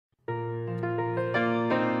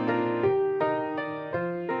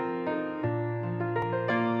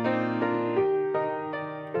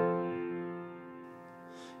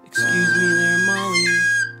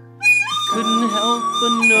but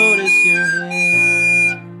notice your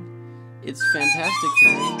hair. It's fantastic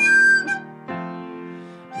today.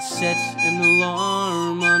 I set an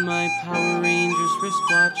alarm on my Power Rangers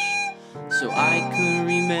wristwatch so I could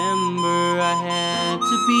remember I had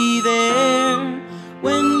to be there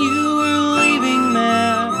when you were leaving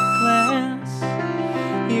math class.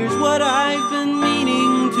 Here's what I've been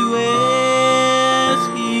meaning to ask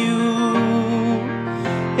you.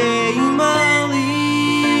 Hey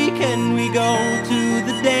Molly, can we go to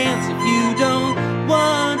the dance? If you don't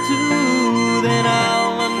want to, then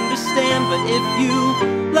I'll understand. But if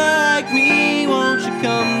you like me, won't you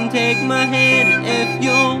come take my hand? And if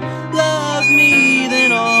you'll love me,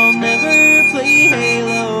 then I'll never play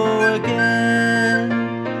Halo again.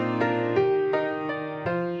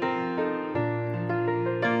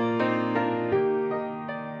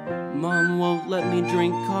 Mom won't let me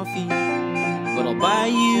drink coffee, but I'll buy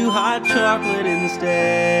you hot chocolate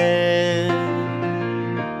instead.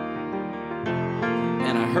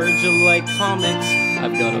 And I heard you like comics,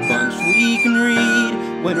 I've got a bunch we can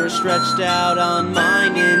read when we're stretched out on my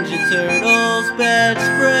Ninja Turtles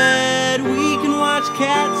bedspread. We can watch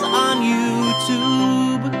cats on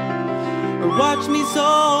YouTube, or watch me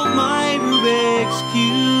solve my Rubik's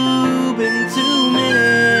Cube in 2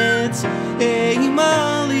 minutes. Hey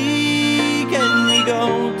Molly, can we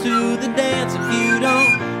go to the dance? If you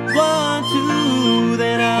don't want to,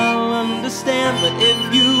 then I'll understand. But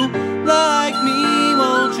if you like me,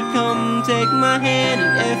 won't you come take my hand?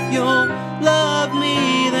 And if you'll love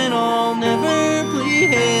me, then I'll never play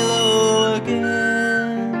Halo again.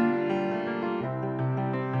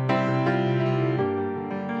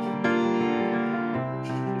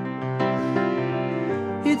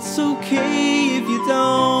 It's okay if you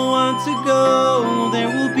don't want to go. There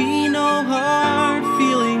will be no hard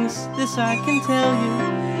feelings, this I can tell you.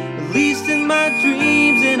 At least in my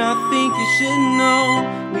dreams, and I think you should know.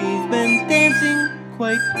 We've been dancing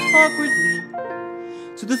quite awkwardly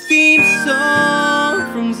to the theme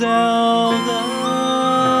song from Zelda.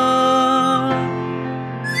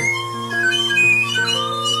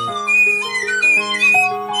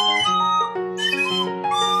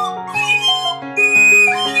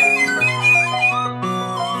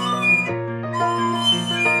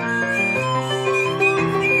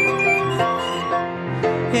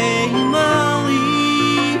 Hey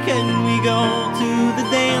Molly, can we go to the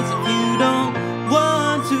dance? If you don't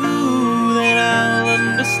want to, then I'll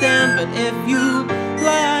understand. But if you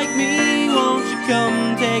like me, won't you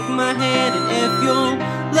come take my hand? And if you'll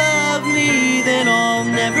love me, then I'll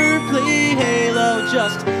never play Halo.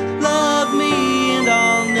 Just love me and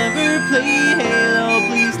I'll never play Halo.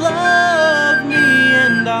 Please love me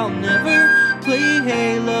and I'll never play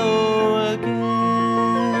Halo.